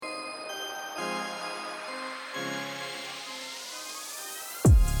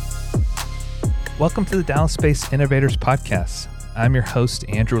Welcome to the Dallas Space Innovators Podcast. I'm your host,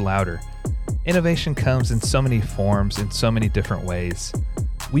 Andrew Louder. Innovation comes in so many forms, in so many different ways.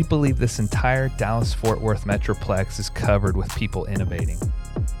 We believe this entire Dallas-Fort Worth Metroplex is covered with people innovating.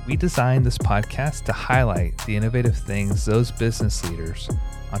 We designed this podcast to highlight the innovative things those business leaders,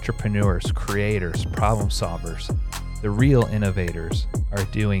 entrepreneurs, creators, problem solvers, the real innovators are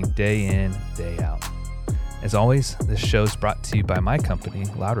doing day in, day out. As always, this show is brought to you by my company,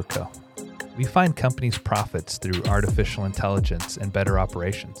 Louder Co. We find companies' profits through artificial intelligence and better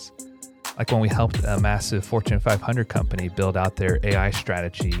operations. Like when we helped a massive Fortune 500 company build out their AI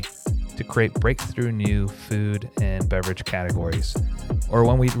strategy to create breakthrough new food and beverage categories. Or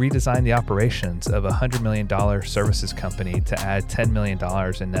when we redesigned the operations of a $100 million services company to add $10 million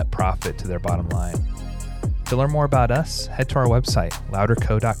in net profit to their bottom line. To learn more about us, head to our website,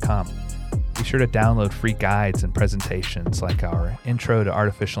 louderco.com. Be sure to download free guides and presentations like our Intro to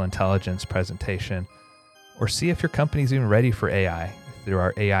Artificial Intelligence presentation, or see if your company's even ready for AI through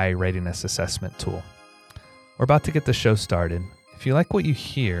our AI Readiness Assessment tool. We're about to get the show started. If you like what you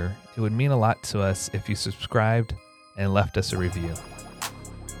hear, it would mean a lot to us if you subscribed and left us a review.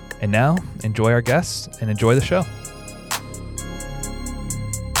 And now, enjoy our guests and enjoy the show.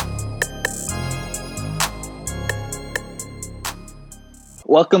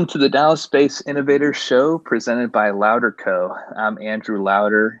 Welcome to the Dallas Space Innovators Show presented by Louder Co. I'm Andrew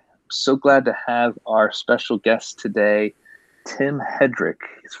Louder. So glad to have our special guest today, Tim Headrick.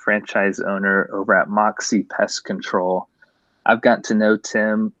 He's franchise owner over at Moxie Pest Control. I've gotten to know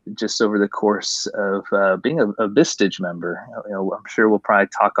Tim just over the course of being a Vistage member. I'm sure we'll probably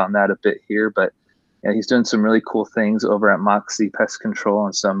talk on that a bit here, but he's doing some really cool things over at Moxie Pest Control,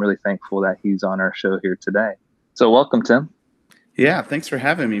 and so I'm really thankful that he's on our show here today. So welcome, Tim. Yeah, thanks for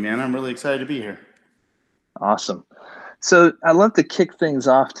having me, man. I'm really excited to be here. Awesome. So I love to kick things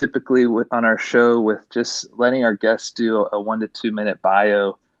off typically on our show with just letting our guests do a 1 to 2 minute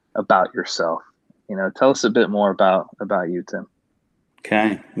bio about yourself. Tell us a bit more about you, Tim.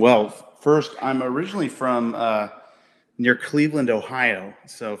 Okay. Well, first, I'm originally from near Cleveland, Ohio.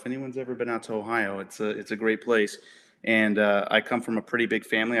 So if anyone's ever been out to Ohio, it's a great place. And I come from a pretty big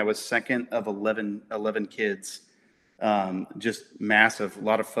family. I was second of 11 kids. Just massive, a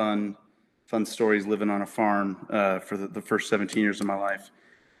lot of fun stories living on a farm for the first 17 years of my life.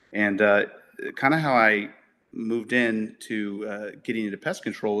 And kind of how I moved into getting into pest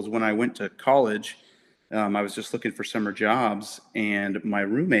control was when I went to college. I was just looking for summer jobs, and my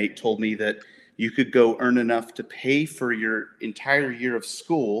roommate told me that you could go earn enough to pay for your entire year of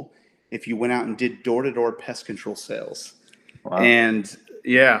school if you went out and did door-to-door pest control sales. Wow. And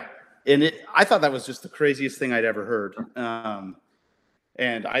yeah. And I thought that was just the craziest thing I'd ever heard.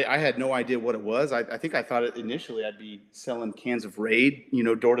 And I had no idea what it was. I think I thought initially I'd be selling cans of Raid,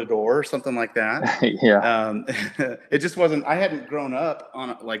 door to door or something like that. Yeah. It just wasn't, I hadn't grown up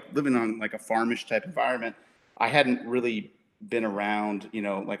living on like a farmish type environment. I hadn't really been around,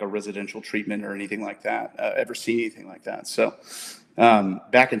 like a residential treatment or anything like that, ever seen anything like that. So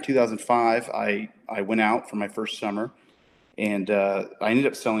back in 2005, I went out for my first summer. And I ended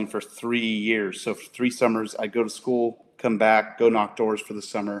up selling for 3 years. So for 3 summers, I'd go to school, come back, go knock doors for the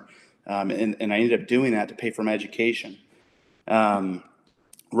summer. And I ended up doing that to pay for my education.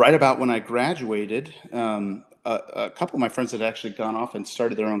 Right about when I graduated, a couple of my friends had actually gone off and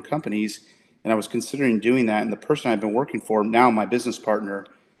started their own companies. And I was considering doing that. And the person I've been working for, now my business partner,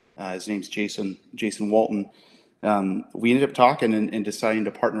 his name's Jason Walton. We ended up talking and deciding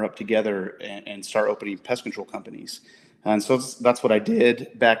to partner up together and start opening pest control companies. And so that's what I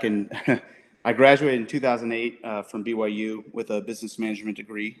did back in, I graduated in 2008 from BYU with a business management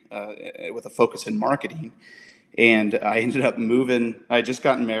degree with a focus in marketing. And I ended up moving, I had just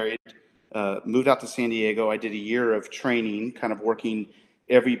gotten married, moved out to San Diego. I did a year of training, kind of working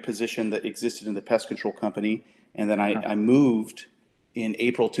every position that existed in the pest control company. And then I moved in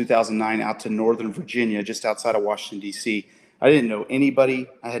April 2009 out to Northern Virginia, just outside of Washington, D.C. I didn't know anybody.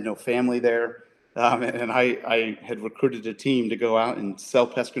 I had no family there. And I had recruited a team to go out and sell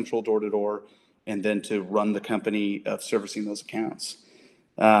pest control door to door, and then to run the company of servicing those accounts.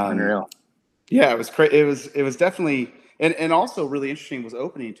 Unreal. Yeah, it was crazy. It was definitely, and also really interesting was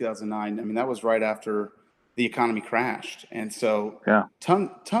opening in 2009. I mean, that was right after the economy crashed, and so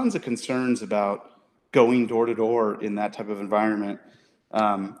tons of concerns about going door to door in that type of environment.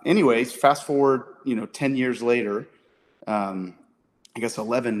 Anyways, fast forward, 10 years later. I guess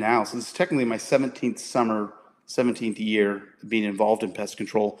 11 now. So this is technically my 17th year being involved in pest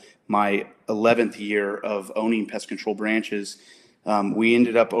control, my 11th year of owning pest control branches. We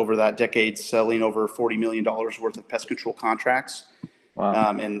ended up over that decade selling over $40 million worth of pest control contracts.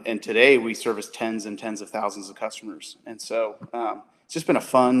 Wow. And today we service tens and tens of thousands of customers. And so it's just been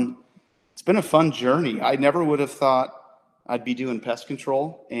it's been a fun journey. I never would have thought I'd be doing pest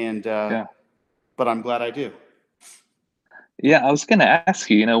control, Yeah. but I'm glad I do. Yeah, I was going to ask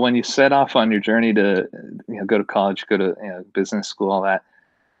you, when you set off on your journey to, go to college, go to, business school, all that,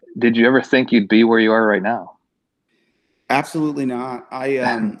 did you ever think you'd be where you are right now? Absolutely not.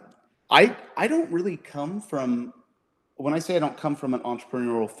 I don't really come from, when I say I don't come from an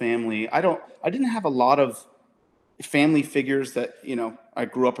entrepreneurial family, I didn't have a lot of family figures that, I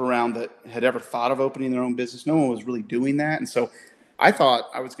grew up around that had ever thought of opening their own business. No one was really doing that. And so I thought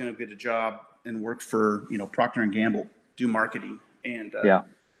I was going to get a job and work for, Procter and Gamble, do marketing, and Yeah.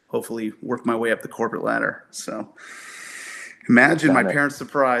 hopefully work my way up the corporate ladder. So imagine my parents'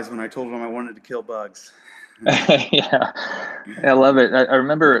 surprise when I told them I wanted to kill bugs. Yeah, I love it. I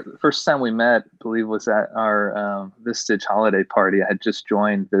remember the first time we met, I believe, was at our Vistage holiday party. I had just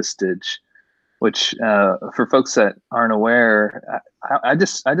joined Vistage, which for folks that aren't aware, I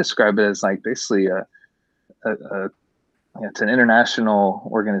describe it as like basically it's an international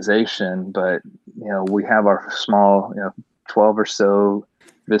organization, but we have our small 12 or so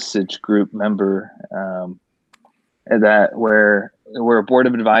Vistage group member and that where we're a board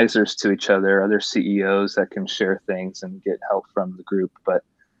of advisors to each other CEOs that can share things and get help from the group. But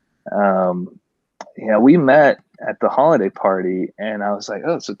we met at the holiday party, and I was like,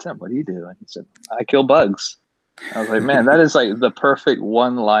 "Oh, so Tim, what do you do?" And he said, "I kill bugs." I was like, "Man, that is like the perfect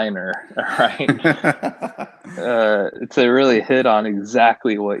one-liner, right?" To really hit on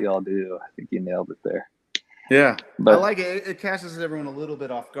exactly what y'all do. I think you nailed it there. Yeah, but I like it. It catches everyone a little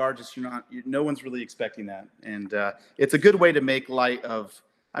bit off guard. Just no one's really expecting that, and it's a good way to make light of.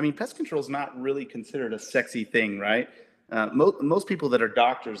 I mean, pest control is not really considered a sexy thing, right? Most people that are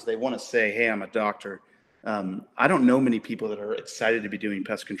doctors, they want to say, "Hey, I'm a doctor." I don't know many people that are excited to be doing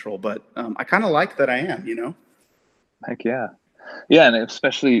pest control, but I kind of like that I am. Heck yeah, yeah, and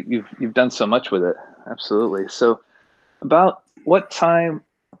especially you've done so much with it. Absolutely. So, about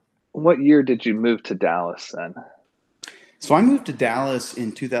what year did you move to Dallas then? So I moved to Dallas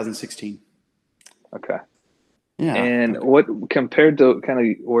in 2016. Okay. Yeah. And what, compared to kind of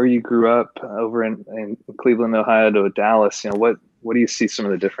where you grew up over in Cleveland, Ohio to Dallas, what do you see some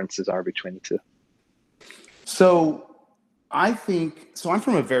of the differences are between the two? So I'm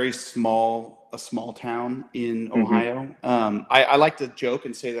from a small town in Ohio. I like to joke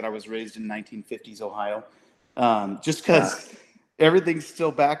and say that I was raised in 1950s Ohio, just because everything's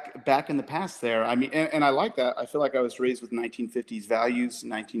still back in the past there. I mean, and I like that. I feel like I was raised with 1950s values,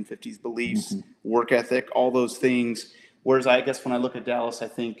 1950s beliefs, work ethic, all those things. Whereas I guess when I look at Dallas, I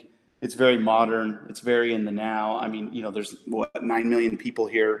think it's very modern. It's very in the now. I mean, there's 9 million people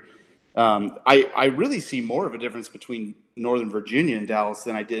here. I really see more of a difference between Northern Virginia and Dallas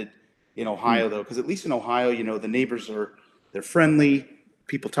than I did in Ohio, though, because at least in Ohio, the neighbors they're friendly.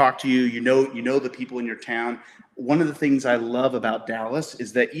 People talk to you. You know the people in your town. One of the things I love about Dallas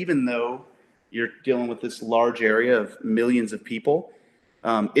is that even though you're dealing with this large area of millions of people,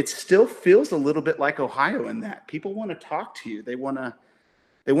 it still feels a little bit like Ohio in that people want to talk to you. They want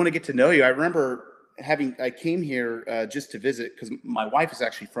to get to know you. I remember I came here just to visit because my wife is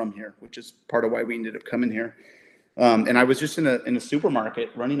actually from here, which is part of why we ended up coming here. And I was just in a supermarket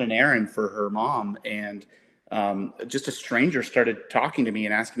running an errand for her mom, and just a stranger started talking to me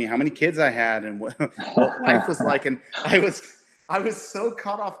and asking me how many kids I had and what life was like. And I was so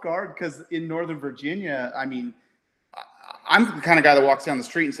caught off guard because in Northern Virginia, I mean, I'm the kind of guy that walks down the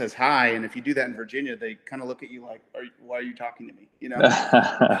street and says hi, and if you do that in Virginia, they kind of look at you like, "Why are you talking to me?"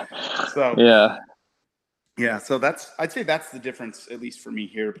 So yeah, so I'd say that's the difference, at least for me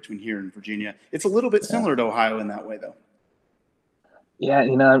here, between here and Virginia. It's a little bit similar to Ohio in that way, though. Yeah,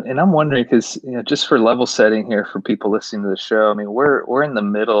 and I'm wondering because just for level setting here for people listening to the show, I mean we're in the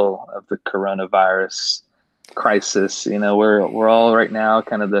middle of the coronavirus crisis. We're all right now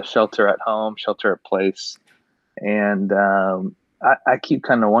kind of the shelter at home, shelter at place, and I keep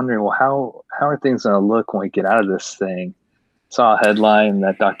kind of wondering, well, how are things going to look when we get out of this thing? Saw a headline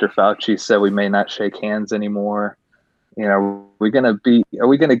that Dr. Fauci said we may not shake hands anymore. Are we going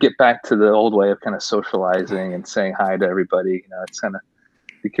to get back to the old way of kind of socializing and saying hi to everybody? It's kind of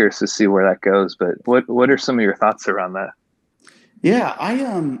be curious to see where that goes. But what are some of your thoughts around that? Yeah,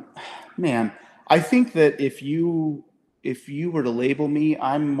 man, I think that if you were to label me,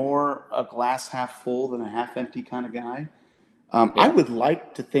 I'm more a glass half full than a half empty kind of guy. I would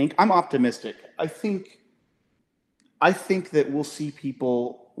like to think I'm optimistic. I think that we'll see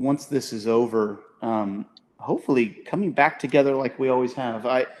people once this is over, hopefully coming back together like we always have.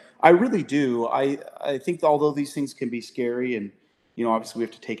 I really do. I think although these things can be scary and obviously we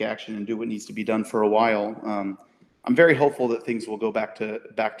have to take action and do what needs to be done for a while. I'm very hopeful that things will go back to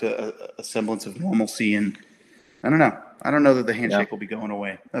a semblance of normalcy. And I don't know. I don't know that the handshake will be going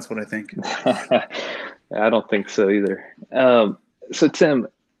away. That's what I think. I don't think so either. So Tim,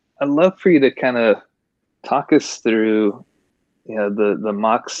 I'd love for you to kind of talk us through, the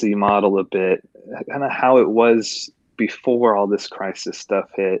Moxie model a bit, kind of how it was before all this crisis stuff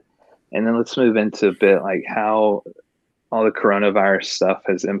hit. And then let's move into a bit like how all the coronavirus stuff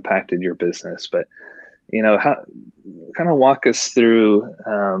has impacted your business. But, how kind of walk us through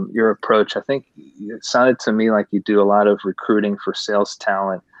your approach. I think it sounded to me like you do a lot of recruiting for sales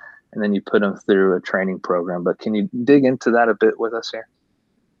talent, and then you put them through a training program. But can you dig into that a bit with us here?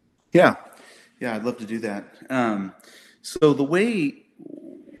 Yeah, I'd love to do that. So the way,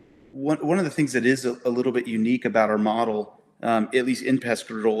 one of the things that is a little bit unique about our model, at least in pest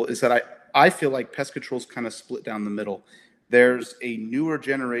control, is that I feel like pest control is kind of split down the middle. There's a newer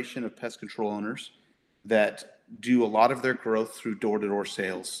generation of pest control owners that do a lot of their growth through door-to-door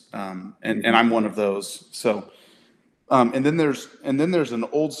sales, and I'm one of those. So, and then there's an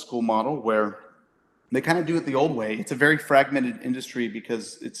old school model where they kind of do it the old way. It's a very fragmented industry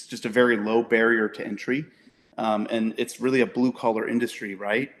because it's just a very low barrier to entry, and it's really a blue collar industry,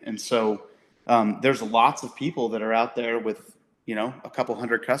 right? And so there's lots of people that are out there with a couple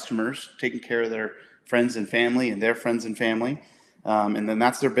hundred customers taking care of their friends and family and their friends and family, and then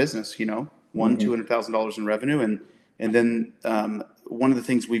that's their business. $200,000 in revenue, and then one of the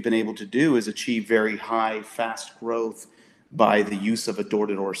things we've been able to do is achieve very high, fast growth by the use of a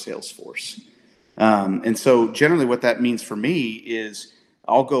door-to-door sales force. And so generally what that means for me is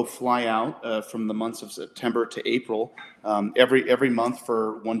I'll go fly out from the months of September to April. Every month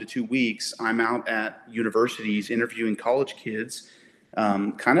for 1 to 2 weeks, I'm out at universities interviewing college kids,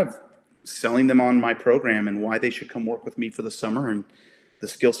 kind of selling them on my program and why they should come work with me for the summer, and the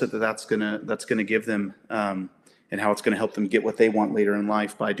skill set that's gonna give them, and how it's gonna help them get what they want later in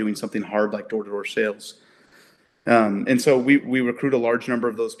life by doing something hard like door-to-door sales. And so we recruit a large number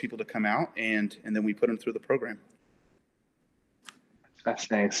of those people to come out, and then we put them through the program.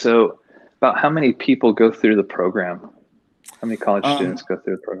 Fascinating. So about how many people go through the program? How many college students go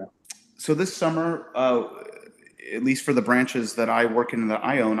through the program? So this summer, at least for the branches that I work in and that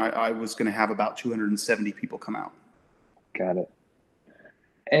I own, I was going to have about 270 people come out. Got it.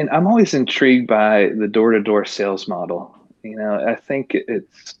 And I'm always intrigued by the door-to-door sales model. I think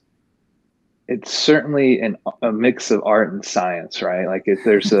it's certainly a mix of art and science, right? Like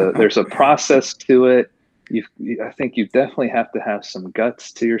there's a process to it. I think you definitely have to have some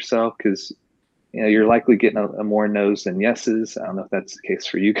guts to yourself, because you're likely getting a more no's than yeses. I don't know if that's the case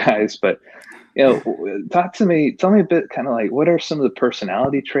for you guys, but tell me a bit, kind of like, what are some of the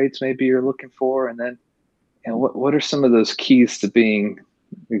personality traits maybe you're looking for, and then what are some of those keys to being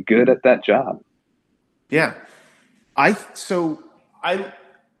good at that job? Yeah, at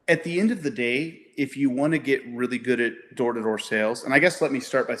the end of the day, if you want to get really good at door-to-door sales, and I guess let me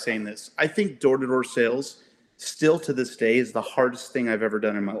start by saying this, I think door-to-door sales still to this day is the hardest thing I've ever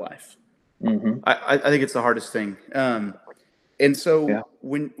done in my life. Mm-hmm. I think it's the hardest thing. And so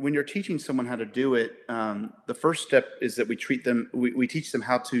when you're teaching someone how to do it, the first step is that we teach them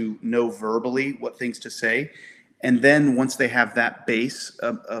how to know verbally what things to say. And then once they have that base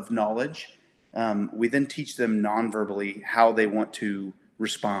of knowledge, we then teach them non-verbally how they want to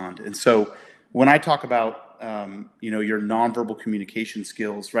respond. And so when I talk about, your nonverbal communication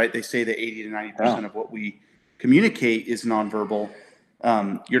skills, right? They say that 80 to 90% of what we communicate is nonverbal.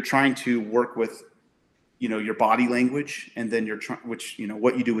 You're trying to work with, your body language, and then what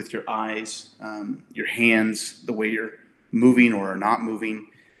you do with your eyes, your hands, the way you're moving or not moving.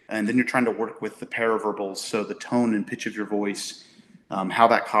 And then you're trying to work with the paraverbals, so the tone and pitch of your voice, how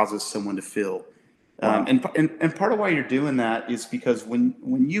that causes someone to feel. And part of why you're doing that is because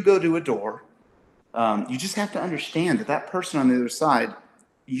when you go to a door, you just have to understand that person on the other side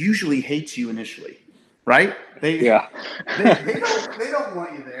usually hates you initially, right? They don't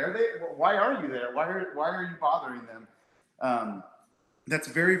want you there. Why are you there? Why are you bothering them? That's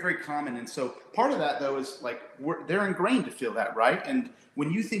very, very common. And so part of that, though, is like they're ingrained to feel that, right? And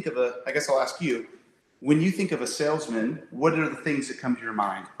when you think of I guess I'll ask you, when you think of a salesman, what are the things that come to your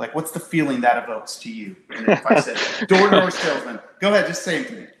mind? Like, what's the feeling that evokes to you? And if I said door-to-door salesman, go ahead, just say it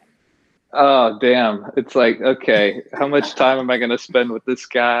to me. Oh, damn. It's like, okay, how much time am I going to spend with this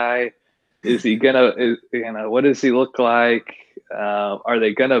guy? Is he what does he look like? Are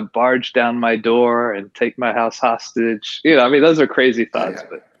they going to barge down my door and take my house hostage? Those are crazy thoughts.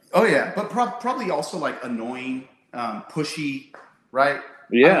 But probably also like annoying, pushy, right?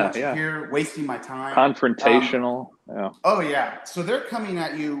 I don't Yeah, want you here wasting my time. confrontational. Yeah. Oh yeah. So they're coming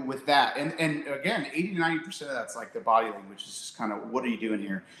at you with that. And again, 80 to 90% of that's like their body language is just kind of, what are you doing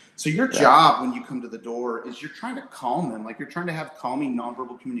here? So your job when you come to the door is you're trying to calm them. Like you're trying to have calming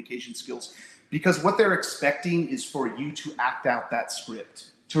nonverbal communication skills, because what they're expecting is for you to act out that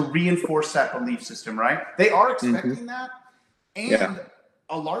script, to reinforce that belief system, right? They are expecting that. And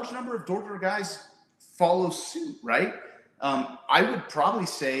a large number of door-to-door guys follow suit, right? I would probably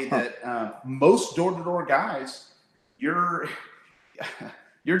say that most door-to-door guys, you're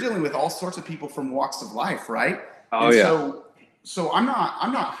dealing with all sorts of people from walks of life, right? So I'm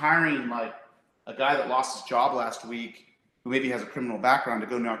not hiring like a guy that lost his job last week who maybe has a criminal background to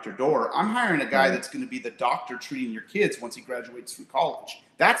go knock your door. I'm hiring a guy that's going to be the doctor treating your kids once he graduates from college.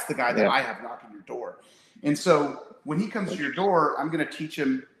 That's the guy that I have knocking your door. And so when he comes to your door, I'm going to teach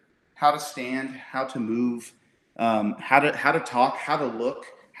him how to stand, how to move, how to talk, how to look,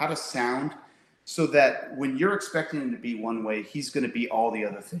 how to sound, so that when you're expecting him to be one way, he's going to be all the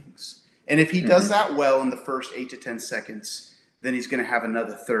other things. And if he does that well in the first 8 to 10 seconds, then he's going to have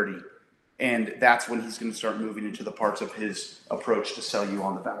another 30. And that's when he's going to start moving into the parts of his approach to sell you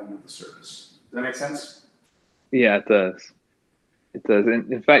on the value of the service. Does that make sense? Yeah, it does. It does.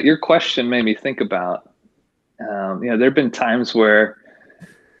 And in fact, your question made me think about, there have been times where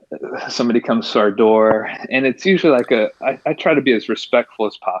somebody comes to our door, and it's usually like I try to be as respectful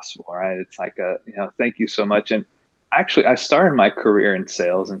as possible, right? It's like thank you so much. And actually, I started my career in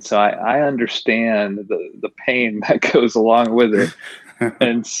sales, and so I understand the pain that goes along with it.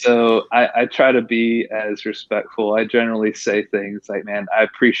 And so I try to be as respectful. I generally say things like, man, I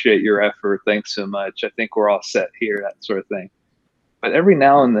appreciate your effort. Thanks so much. I think we're all set here, that sort of thing. But every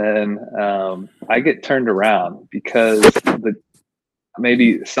now and then I get turned around because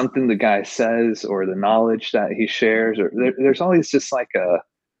maybe something the guy says or the knowledge that he shares, or there's always just like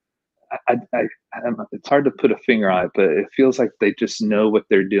it's hard to put a finger on it, but it feels like they just know what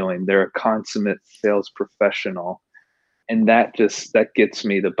they're doing. They're a consummate sales professional. And that gets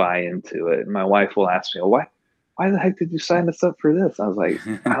me to buy into it. And my wife will ask me, well, why the heck did you sign us up for this? I was like,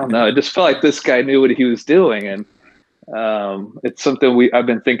 I don't know. It just felt like this guy knew what he was doing. And it's something I've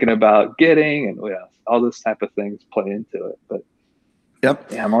been thinking about getting, and all those type of things play into it. But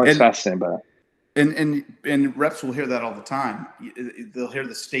I'm always fascinated by it. And reps will hear that all the time. They'll hear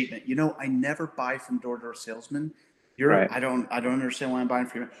the statement, I never buy from door-to-door salesmen. I don't understand why I'm buying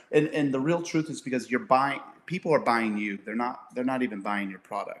from you. And the real truth is because people are buying you. They're not even buying your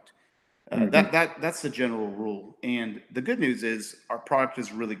product. That's the general rule. And the good news is our product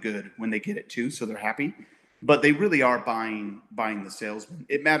is really good when they get it too, so they're happy. But they really are buying the salesman.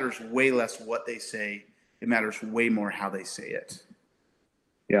 It matters way less what they say. It matters way more how they say it.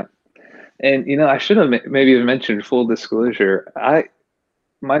 Yeah. And I should have maybe even mentioned, full disclosure,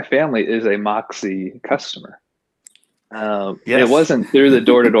 my family is a Moxie customer. It wasn't through the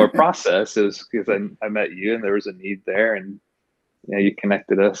door-to-door process. It was because I met you, and there was a need there, and you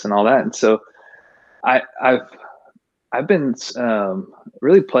connected us and all that. And so I've been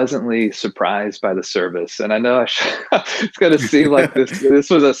really pleasantly surprised by the service. And I know it's going to seem like this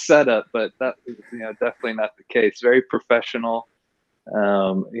was a setup, but that definitely not the case. Very professional.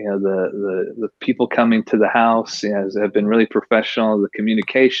 The people coming to the house have been really professional. The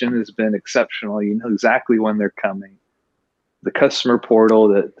communication has been exceptional. You know exactly when they're coming. The customer portal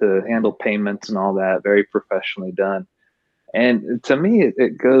to handle payments and all that, very professionally done. And to me,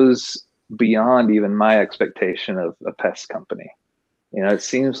 it goes beyond even my expectation of a pest company. It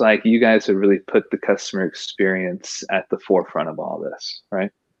seems like you guys have really put the customer experience at the forefront of all this,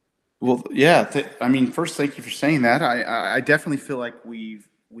 right? Well, yeah. First, thank you for saying that. I definitely feel like we've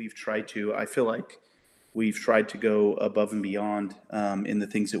tried to. I feel like we've tried to go above and beyond in the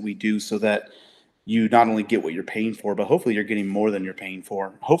things that we do, so that you not only get what you're paying for, but hopefully you're getting more than you're paying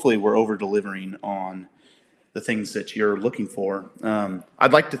for. Hopefully we're over delivering on the things that you're looking for.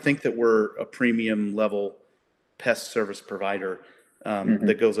 I'd like to think that we're a premium level pest service provider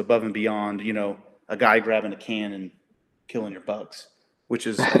that goes above and beyond, a guy grabbing a can and killing your bugs, which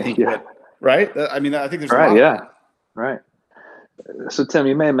is, I think, right? I think there's a lot of that. Right. So Tim,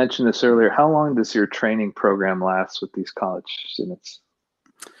 you may have mentioned this earlier. How long does your training program last with these college students?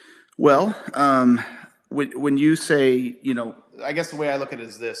 Well, when you say, I guess the way I look at it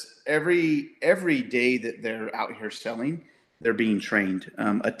is this: every day that they're out here selling, they're being trained.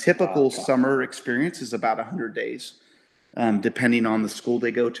 A typical summer experience is about 100 days, depending on the school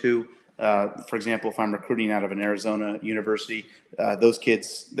they go to. For example, if I'm recruiting out of an Arizona university, those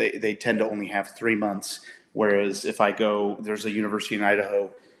kids, they tend to only have 3 months. Whereas if I go, there's a university in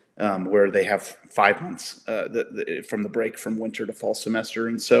Idaho where they have 5 months from the break from winter to fall semester.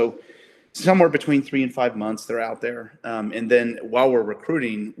 And so somewhere between 3 and 5 months, they're out there. And then while we're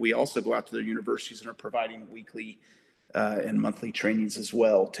recruiting, we also go out to their universities and are providing weekly and monthly trainings as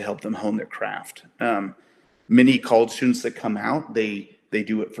well to help them hone their craft. Many college students that come out, they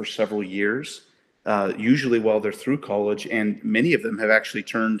do it for several years, usually while they're through college. And many of them have actually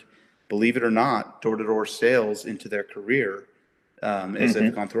turned, believe it or not, door-to-door sales into their career as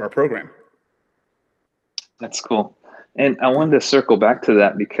they've gone through our program. That's cool. And I wanted to circle back to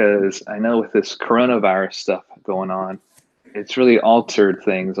that because I know with this coronavirus stuff going on, it's really altered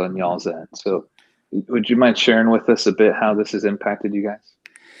things on y'all's end. So would you mind sharing with us a bit how this has impacted you guys?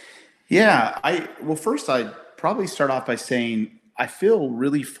 Yeah, well, first I'd probably start off by saying I feel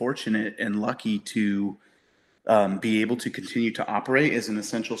really fortunate and lucky to be able to continue to operate as an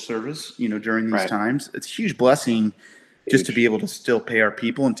essential service, during these times. It's a huge blessing just to be able to still pay our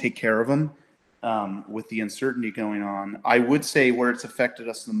people and take care of them with the uncertainty going on. I would say where it's affected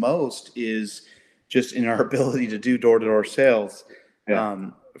us the most is just in our ability to do door-to-door sales.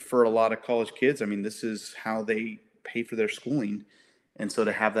 For a lot of college kids, I mean, this is how they pay for their schooling. And so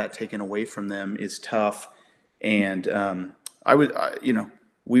to have that taken away from them is tough. And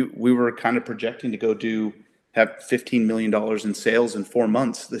we were kind of projecting to have $15 million in sales in 4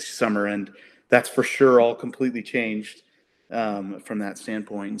 months this summer. And that's for sure all completely changed from that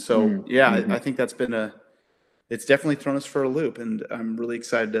standpoint. So, I think that's been it's definitely thrown us for a loop. And I'm really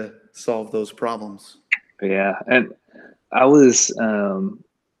excited to solve those problems. Yeah. And I was,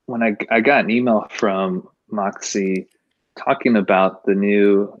 when I got an email from Moxie talking about the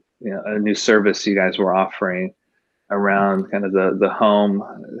new, a new service you guys were offering around kind of the home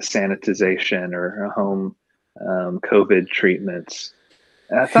sanitization or home COVID treatments.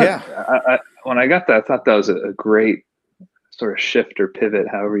 And I thought, when I got that, I thought that was a great sort of shift or pivot,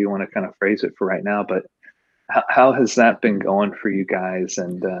 however you want to kind of phrase it for right now. But how has that been going for you guys?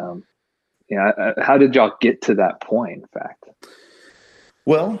 And how did y'all get to that point, in fact?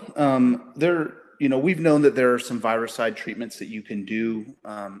 Well, we've known that there are some viricide treatments that you can do.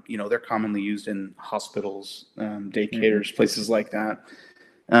 They're commonly used in hospitals, daycares, places like that.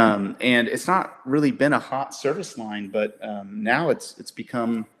 And it's not really been a hot service line, but now it's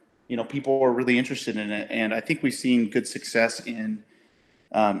become, people are really interested in it. And I think we've seen good success in,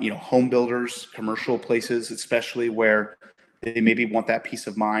 home builders, commercial places, especially where they maybe want that peace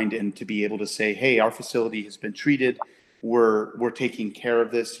of mind and to be able to say, hey, our facility has been treated. We're taking care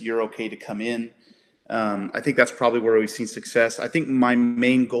of this. You're okay to come in. I think that's probably where we've seen success. I think my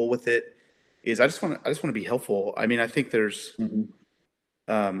main goal with it is I just want to be helpful. I mean, I think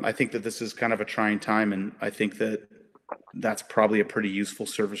I think that this is kind of a trying time, and I think that's probably a pretty useful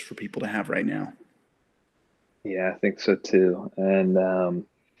service for people to have right now. Yeah, I think so too. And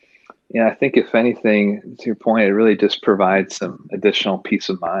I think if anything, to your point, it really just provides some additional peace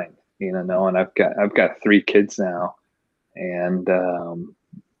of mind. Knowing I've got 3 kids now, and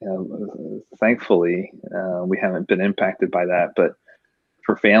thankfully we haven't been impacted by that. But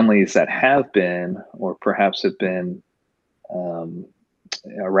for families that have been, or perhaps have been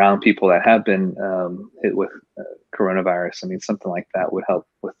around people that have been hit with coronavirus, I mean, something like that would help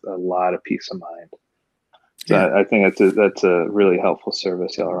with a lot of peace of mind. So I think that's a really helpful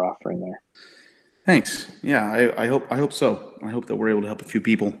service y'all are offering there. Thanks. Yeah, I hope so. I hope that we're able to help a few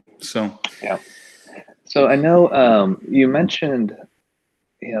people. So yeah. So I know you mentioned,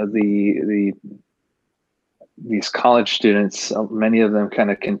 these college students. Many of them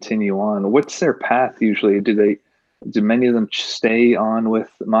kind of continue on. What's their path usually? Do many of them stay on with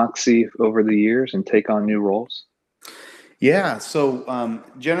Moxie over the years and take on new roles? Yeah. So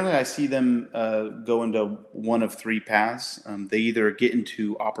generally, I see them go into one of 3 paths. They either get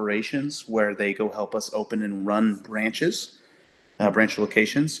into operations where they go help us open and run branch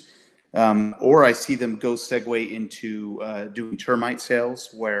locations, or I see them go segue into doing termite sales,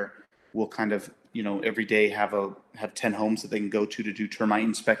 where we'll kind of every day have 10 homes that they can go to do termite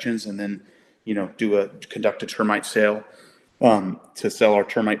inspections, and then conduct a termite sale to sell our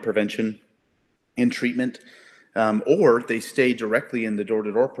termite prevention and treatment. Or they stay directly in the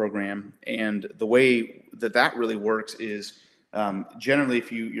door-to-door program. And the way that really works is generally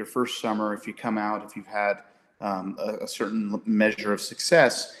if your first summer, if you come out, if you've had a certain measure of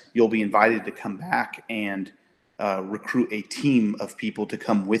success, you'll be invited to come back and recruit a team of people to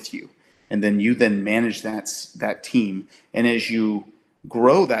come with you. And then you manage that team. And as you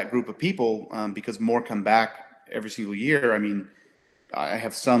grow that group of people, because more come back every single year, I mean, I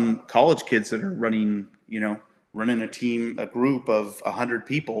have some college kids that are running a group of 100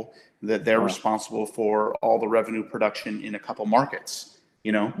 people that they're responsible for all the revenue production in a couple markets.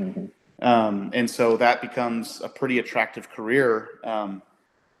 you know? Mm-hmm. And so that becomes a pretty attractive career.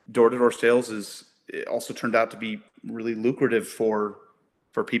 Door-to-door sales it also turned out to be really lucrative for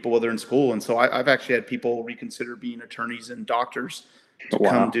people while they're in school. And so I've actually had people reconsider being attorneys and doctors to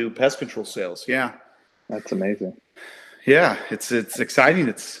come Wow, do pest control sales. Yeah. that's amazing. Yeah. It's exciting.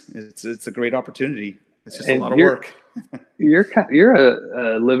 It's a great opportunity. It's just a And lot of work. you're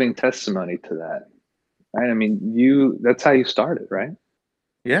a living testimony to that, right? I mean, that's how you started, right?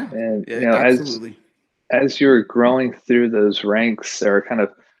 Yeah. And Yeah, absolutely. as you're growing through those ranks, or kind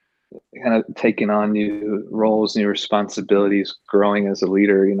of taking on new roles, new responsibilities, growing as a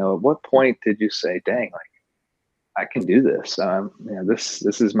leader, at what point did you say, "Dang, like I can do this.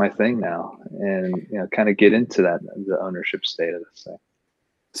 This is my thing now," and kind of get into the ownership state of this thing.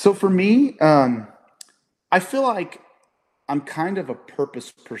 So for me, I feel like I'm kind of a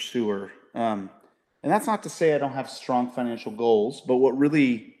purpose pursuer. And that's not to say I don't have strong financial goals, but what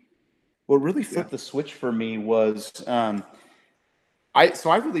really Yeah. flipped the switch for me was I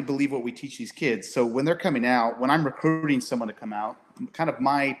really believe what we teach these kids. So when they're coming out, when I'm recruiting someone to come out, kind of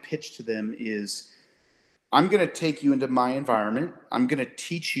my pitch to them is I'm going to take you into my environment. I'm going to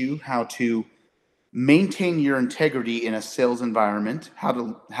teach you how to maintain your integrity in a sales environment, how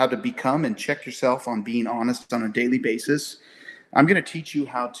to become and check yourself on being honest on a daily basis. I'm going to teach you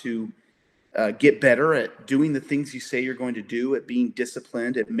how to get better at doing the things you say you're going to do, at being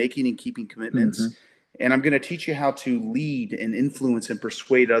disciplined, at making and keeping Mm-hmm. commitments. And I'm going to teach you how to lead and influence and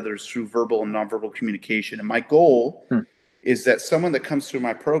persuade others through verbal and nonverbal communication. And my goal is that someone that comes through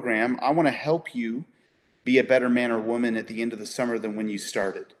my program, I want to help you be a better man or woman at the end of the summer than when you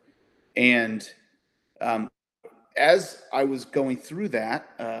started. And um, as I was going through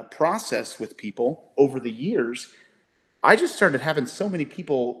that process with people over the years, I just started having so many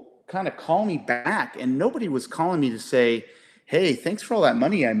people kind of call me back, and nobody was calling me to say, "Hey, thanks for all that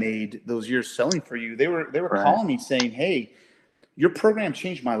money I made those years selling for you." They were Right. calling me saying, "Hey, your program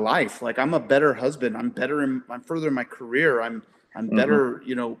changed my life. Like I'm a better husband. I'm further in my career. I'm Mm-hmm. better,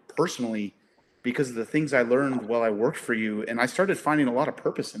 personally because of the things I learned while I worked for you." And I started finding a lot of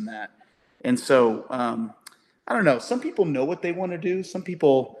purpose in that. And so, I don't know. Some people know what they want to do. Some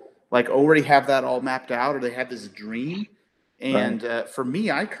people like already have that all mapped out, or they have this dream. Right. And for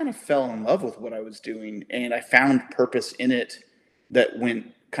me, I kind of fell in love with what I was doing, and I found purpose in it that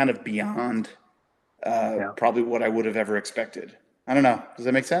went kind of beyond Yeah. probably what I would have ever expected. I don't know. Does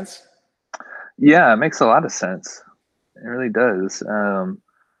that make sense? Yeah, it makes a lot of sense. It really does.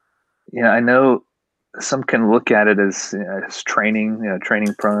 I know some can look at it as training,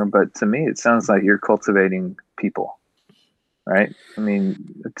 training program, but to me, it sounds like you're cultivating people, right? I mean,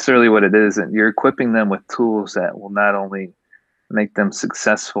 it's really what it is, and you're equipping them with tools that will not only make them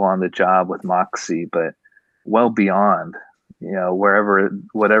successful on the job with Moxie, but well beyond,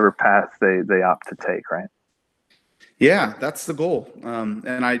 whatever path they opt to take, right? Yeah, that's the goal.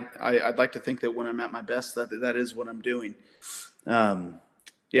 And I'd like to think that when I'm at my best, that is what I'm doing. Um,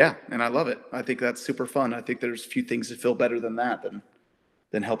 yeah, and I love it. I think that's super fun. I think there's few things that feel better than that,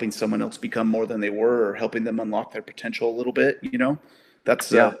 than helping someone else become more than they were, or helping them unlock their potential a little bit. That's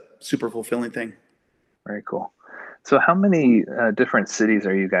Yeah, a super fulfilling thing. very cool. So, how many different cities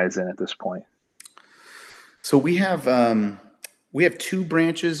are you guys in at this point? So we have two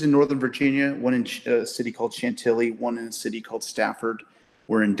branches in Northern Virginia, one in a city called Chantilly, one in a city called Stafford.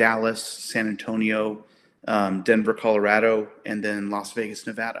 We're in Dallas, San Antonio, Denver, Colorado, and then Las Vegas,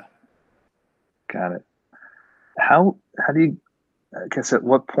 Nevada. Got it. How do you? I guess at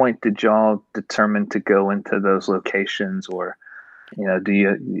what point did y'all determine to go into those locations, or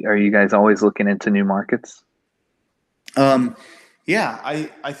are you guys always looking into new markets? Um, yeah,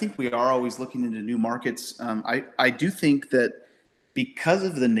 I think we are always looking into new markets. I do think that because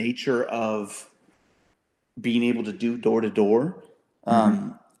of the nature of being able to do door to door,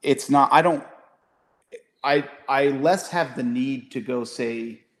 Mm-hmm. it's not. I less have the need to go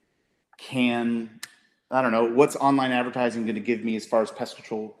say, can I don't know what's online advertising going to give me as far as pest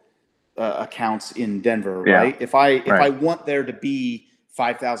control accounts in Denver, Yeah. right? If I Right. want there to be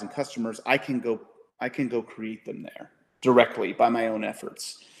 5,000 customers, I can go create them there directly by my own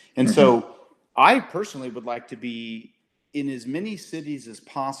efforts. And Mm-hmm. so I personally would like to be in as many cities as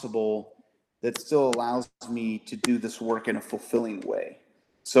possible that still allows me to do this work in a fulfilling way. Right.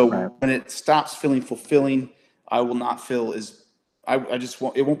 So when it stops feeling fulfilling, I will not feel as I just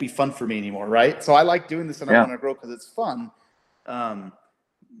won't. It won't be fun for me anymore, right? So I like doing this, and I Yeah. want to grow because it's fun. Um,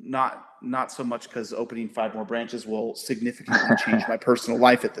 not so much because opening 5 more branches will significantly change my personal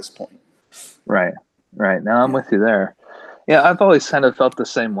life at this point. Right. Right. Now I'm Yeah. with you there. Yeah, I've always kind of felt the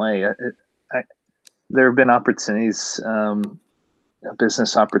same way. There have been opportunities,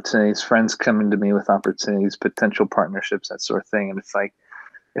 business opportunities, friends coming to me with opportunities, potential partnerships, that sort of thing. And it's like,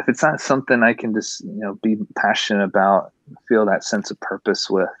 if it's not something I can just, be passionate about, feel that sense of purpose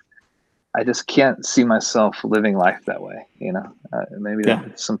with, I just can't see myself living life that way. Maybe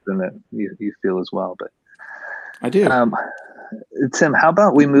that's something that you feel as well, but I do. Tim, how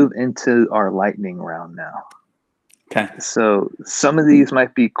about we move into our lightning round now? Okay. So some of these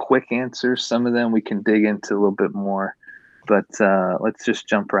might be quick answers. Some of them we can dig into a little bit more, but let's just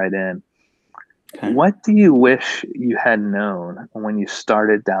jump right in. Okay. What do you wish you had known when you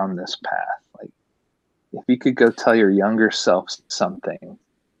started down this path? Like, if you could go tell your younger self something,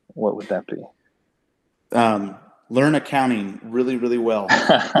 what would that be? Learn accounting really, really well.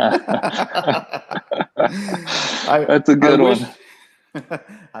 That's a good one.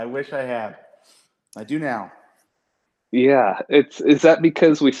 I wish I had. I do now. Yeah. Is that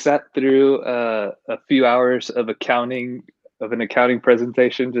because we sat through a few hours of an accounting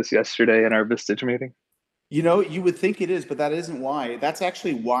presentation just yesterday in our Vistage meeting? You would think it is, but that isn't why. That's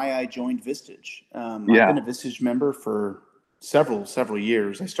actually why I joined Vistage. I've been a Vistage member for several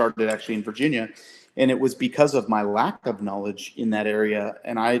years. I started actually in Virginia, and it was because of my lack of knowledge in that area.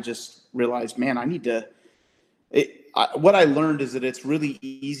 And I just realized, man, I need to. What I learned is that it's really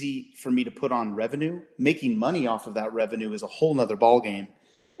easy for me to put on revenue. Making money off of that revenue is a whole nother ballgame.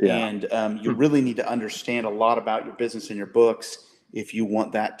 Yeah. And you really need to understand a lot about your business and your books if you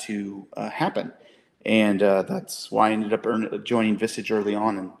want that to happen. And that's why I ended up joining Vistage early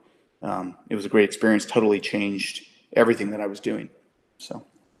on. And it was a great experience, totally changed everything that I was doing. So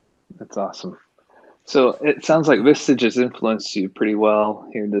that's awesome. So it sounds like Vistage has influenced you pretty well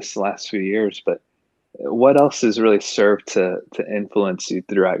here this last few years, but what else has really served to influence you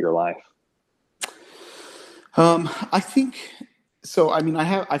throughout your life? I think so. I mean,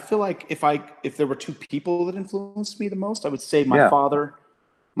 I feel like if there were two people that influenced me the most, I would say my father.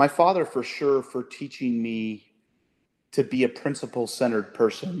 My father, for sure, for teaching me to be a principle-centered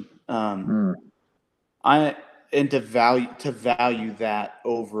person. To value that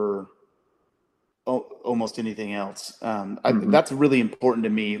over almost anything else. That's really important to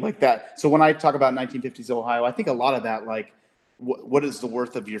me, like that. So when I talk about 1950s Ohio, I think a lot of that, like, what is the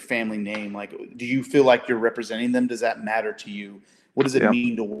worth of your family name? Like, do you feel like you're representing them? Does that matter to you? What does it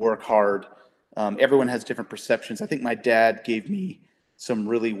mean to work hard? Everyone has different perceptions. I think my dad gave me some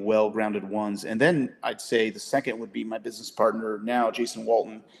really well-grounded ones. And then I'd say the second would be my business partner now, Jason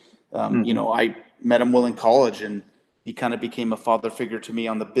Walton. I met him while in college, and he kind of became a father figure to me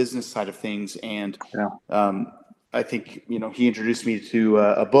on the business side of things. And I think, he introduced me to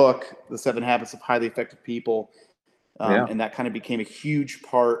a book, The 7 Habits of Highly Effective People. And that kind of became a huge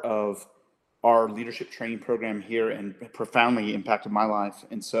part of our leadership training program here and profoundly impacted my life.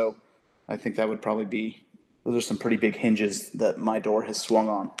 And so I think that would probably those are some pretty big hinges that my door has swung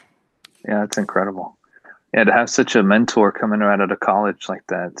on. Yeah, that's incredible. Yeah, to have such a mentor coming right out of college like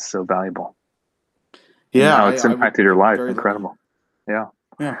that, it's so valuable. Yeah, how it's impacted your life, incredible. Yeah.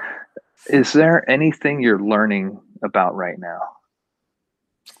 Is there anything you're learning about right now?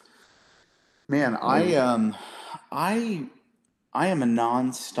 Man, I am a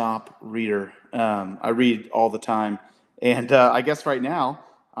nonstop reader. I read all the time, and I guess right now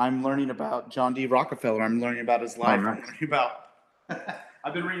I'm learning about John D. Rockefeller. I'm learning about his life. I'm learning about.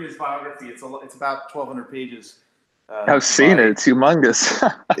 I've been reading his biography. It's about 1,200 pages. I've seen it. It's humongous.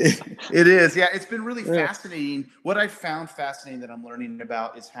 It is. Yeah, it's been really fascinating. What I found fascinating that I'm learning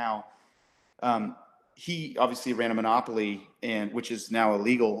about is how he obviously ran a monopoly, which is now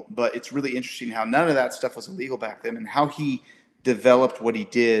illegal. But it's really interesting how none of that stuff was illegal back then, and how he developed what he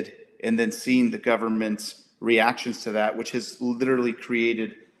did, and then seeing the government's reactions to that, which has literally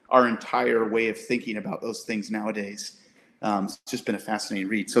created our entire way of thinking about those things nowadays. It's just been a fascinating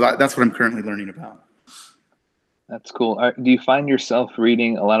read. So that's what I'm currently learning about. That's cool. Do you find yourself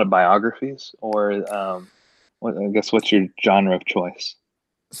reading a lot of biographies, or what's your genre of choice?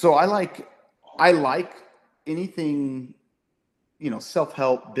 So I like anything,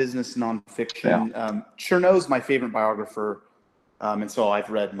 self-help, business, nonfiction. Cherno's my favorite biographer, and so I've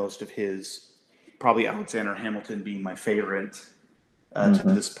read most of his. Probably Alexander Hamilton being my favorite to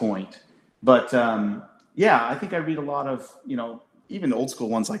this point. But I think I read a lot of even old school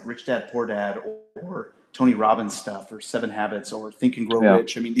ones like Rich Dad Poor Dad or Tony Robbins stuff, or 7 Habits, or Think and Grow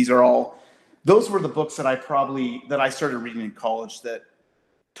Rich. I mean, those were the books that I started reading in college that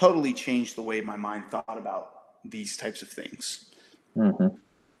totally changed the way my mind thought about these types of things. Mm-hmm.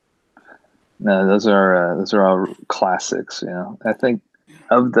 No, those are all classics. I think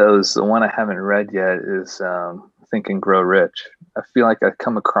of those, the one I haven't read yet is Think and Grow Rich. I feel like I've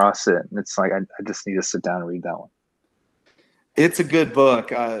come across it, and it's like I just need to sit down and read that one. It's a good book.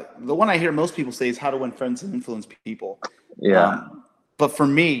 The one I hear most people say is How to Win Friends and Influence People. Yeah. But for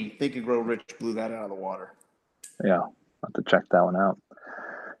me, Think and Grow Rich blew that out of the water. Yeah. I'll have to check that one out.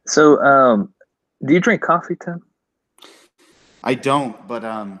 So, do you drink coffee, Tim? I don't, but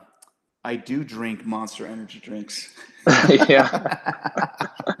I do drink Monster Energy drinks. Yeah.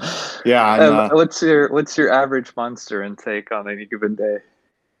 Yeah. What's your average Monster intake on any given day?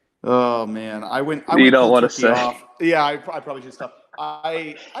 Oh man, I went You don't cold want to turkey say. off. Yeah, I probably should stop.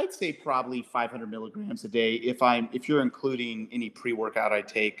 I'd say probably 500 milligrams a day if you're including any pre-workout I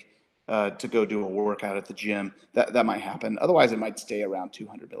take to go do a workout at the gym. That might happen. Otherwise, it might stay around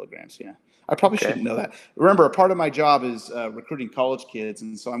 200 milligrams. Yeah, I probably Okay. shouldn't know that. Remember, a part of my job is recruiting college kids,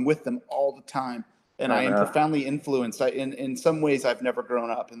 and so I'm with them all the time, and I am profoundly influenced. In some ways, I've never grown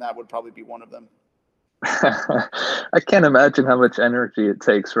up, and that would probably be one of them. I can't imagine how much energy it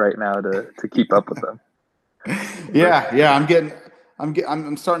takes right now to keep up with them. Yeah,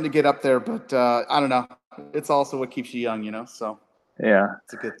 I'm starting to get up there, but I don't know. It's also what keeps you young, So yeah,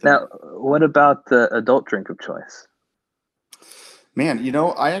 it's a good thing. Now, what about the adult drink of choice? Man,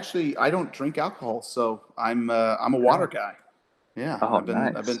 I don't drink alcohol, so I'm a water guy. Yeah, I've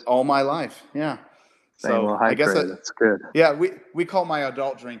been all my life. Yeah. So I guess that's good. Yeah, we call my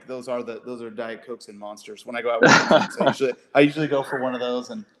adult drink. Those are Diet Cokes and Monsters. When I go out with friends, I usually go for one of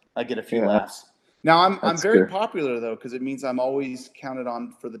those, and I get a few laughs. Now I'm very popular though, because it means I'm always counted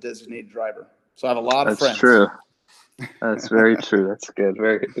on for the designated driver. So I have a lot of friends. That's true. That's very true. That's good.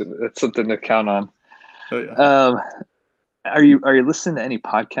 That's something to count on. Oh, yeah. Are you listening to any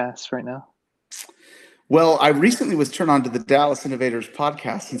podcasts right now? Well, I recently was turned on to the Dallas Innovators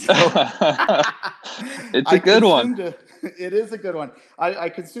podcast, and so it's a good one. It is a good one. I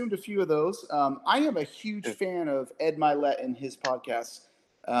consumed a few of those. I am a huge fan of Ed Milet and his podcasts,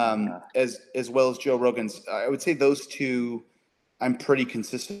 as well as Joe Rogan's. I would say those two I'm pretty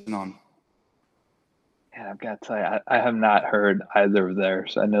consistent on. Yeah, I've got to tell you, I have not heard either of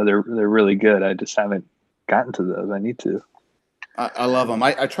theirs. I know they're really good. I just haven't gotten to those. I need to. I love them.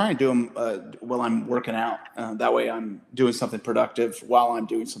 I try and do them while I'm working out. That way I'm doing something productive while I'm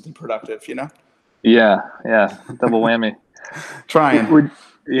doing something productive, Yeah. Double whammy. Trying.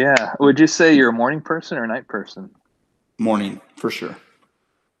 Would you say you're a morning person or a night person? Morning, for sure.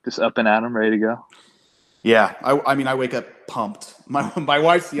 Just up and at 'em, ready to go? Yeah. I wake up pumped. My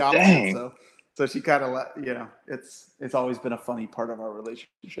wife's the opposite. Dang. So she kind of it's always been a funny part of our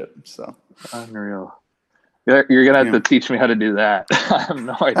relationship. So unreal. You're gonna have to teach me how to do that. I have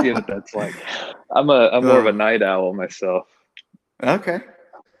no idea what that's like. I'm more of a night owl myself. Okay.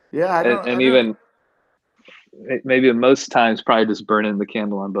 Yeah, even maybe most times probably just burning the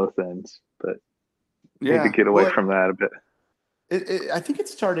candle on both ends, but need to get away from that a bit. I think it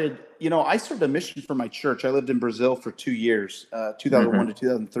started. I started a mission for my church. I lived in Brazil for 2 years, 2001 to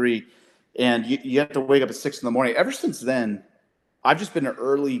 2003, and you have to wake up at 6 a.m. Ever since then, I've just been an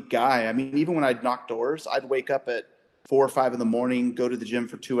early guy. I mean, even when I'd knock doors, I'd wake up at 4 or 5 a.m, go to the gym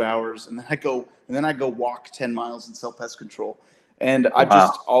for 2 hours, and then I go walk 10 miles and sell pest control. And I've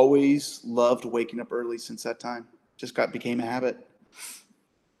just always loved waking up early since that time. Just became a habit.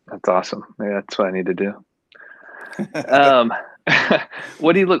 That's awesome. Yeah, that's what I need to do.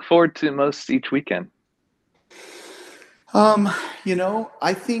 What do you look forward to most each weekend?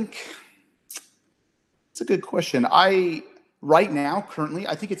 I think it's a good question. Right now, currently,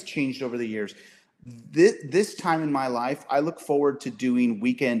 I think it's changed over the years. This time in my life, I look forward to doing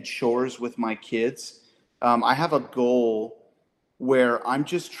weekend chores with my kids. I have a goal where I'm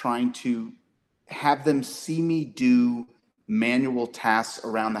just trying to have them see me do manual tasks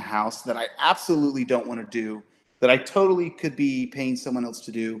around the house that I absolutely don't want to do, that I totally could be paying someone else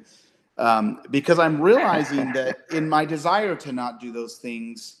to do. Because I'm realizing that in my desire to not do those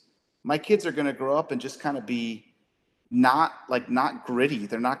things, my kids are going to grow up and just kind of be not gritty.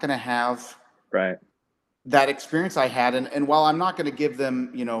 They're not going to have that experience I had. And while I'm not going to give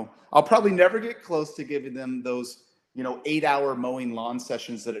them, I'll probably never get close to giving them those, 8-hour mowing lawn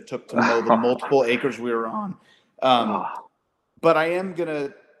sessions that it took to mow the multiple acres we were on. But I am going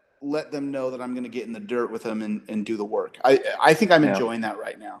to let them know that I'm going to get in the dirt with them and do the work. I think I'm enjoying that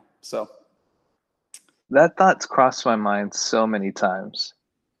right now. So that thought's crossed my mind so many times.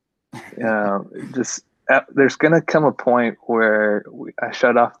 There's going to come a point where I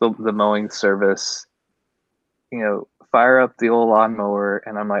shut off the mowing service, fire up the old lawnmower,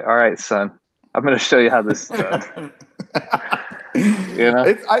 and I'm like, all right, son, I'm going to show you how this is done.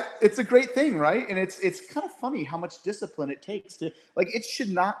 It's a great thing, right? And it's kind of funny how much discipline it takes to, it should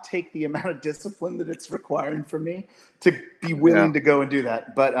not take the amount of discipline that it's requiring for me to be willing to go and do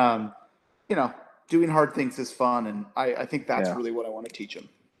that. But, doing hard things is fun. And I think that's really what I want to teach them.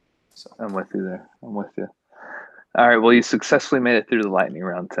 So I'm with you there. I'm with you. All right. Well, you successfully made it through the lightning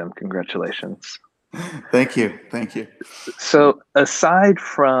round, Tim. Congratulations. Thank you. Thank you. So aside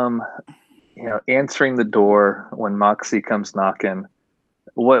from, answering the door when Moxie comes knocking,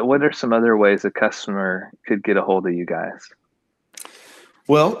 what are some other ways a customer could get a hold of you guys?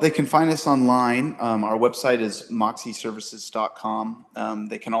 Well, they can find us online. Our website is moxieservices.com.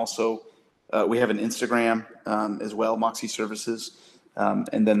 They can also, we have an Instagram as well, Moxie Services.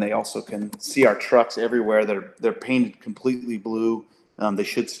 And then they also can see our trucks everywhere. They're painted completely blue. They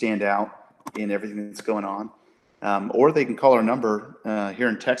should stand out in everything that's going on. Or they can call our number here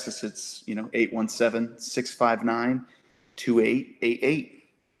in Texas. It's 817-659-2888.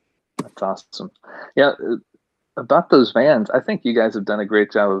 That's awesome. Yeah, about those vans, I think you guys have done a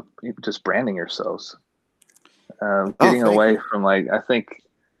great job of just branding yourselves. Getting away from I think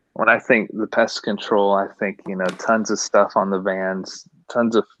when I think the pest control, I think tons of stuff on the vans,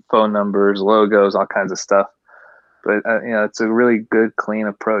 tons of phone numbers, logos, all kinds of stuff. But it's a really good, clean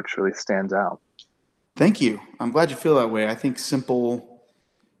approach. Really stands out. Thank you. I'm glad you feel that way. I think simple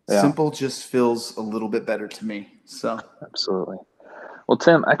just feels a little bit better to me. So absolutely. Well,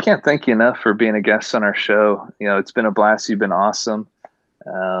 Tim, I can't thank you enough for being a guest on our show. It's been a blast. You've been awesome,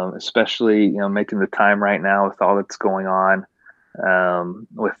 especially making the time right now with all that's going on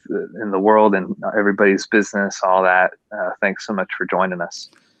in the world and everybody's business, all that. Thanks so much for joining us.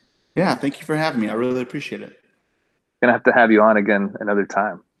 Yeah, thank you for having me. I really appreciate it. Gonna have to have you on again another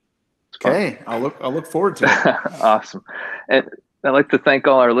time. Okay, I'll look forward to it. Awesome. And I'd like to thank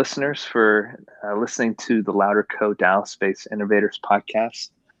all our listeners for listening to the Louder Co. Dallas-based Innovators podcast.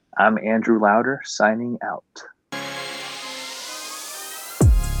 I'm Andrew Louder, signing out.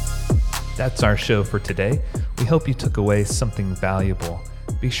 That's our show for today. We hope you took away something valuable.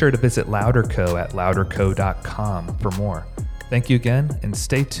 Be sure to visit LouderCo at louderco.com for more. Thank you again, and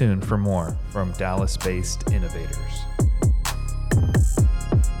stay tuned for more from Dallas-based Innovators.